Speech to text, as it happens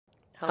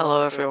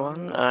Hello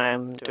everyone,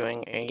 I'm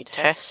doing a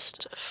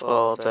test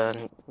for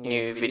the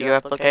new video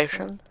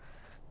application.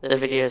 The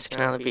videos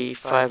can only be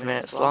 5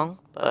 minutes long,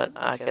 but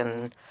I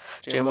can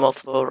do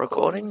multiple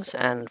recordings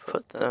and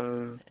put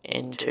them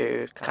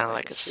into kind of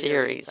like a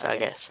series, I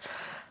guess,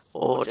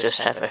 or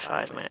just have a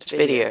 5 minute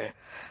video.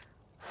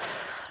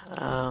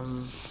 Yeah,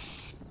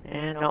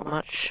 not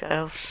much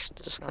else,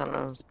 just kind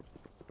of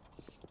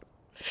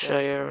show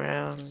you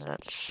around,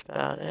 that's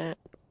about it.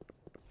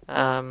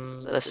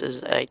 This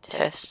is a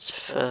test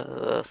for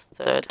the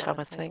third time,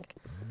 I think.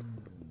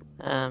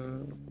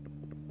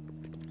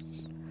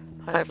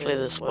 Hopefully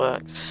this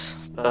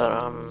works,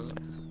 but,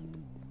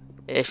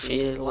 if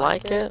you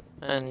like it,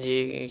 and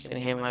you can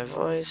hear my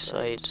voice,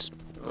 or you just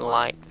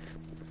like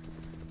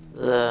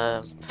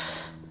the,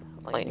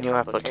 new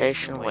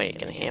application where you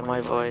can hear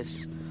my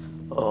voice,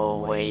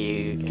 or where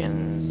you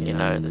can,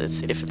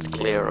 if it's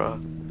clearer,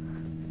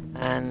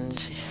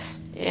 and,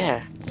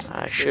 yeah,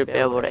 I should be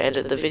able to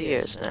edit the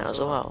videos now as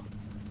well.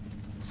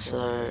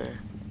 So,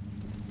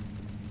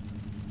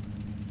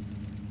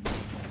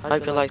 I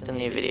hope you like the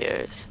new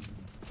videos.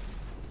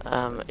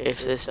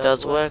 If this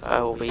does work,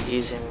 I will be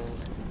using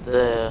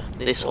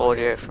this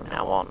audio from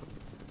now on.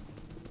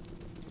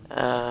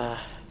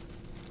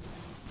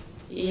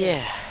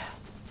 Yeah.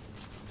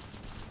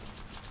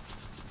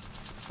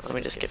 Let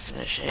me just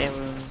finish him,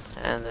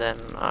 and then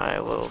I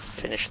will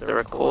finish the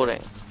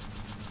recording.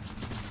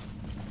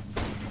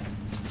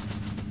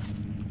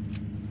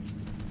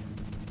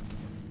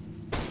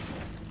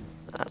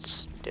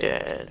 That's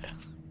dead.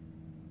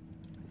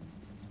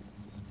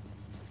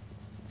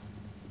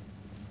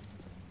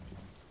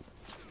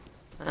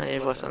 And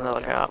you've got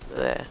another guy up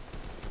there.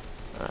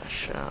 I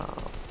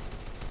shall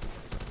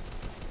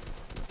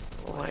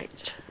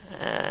wait,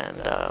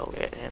 and I'll get him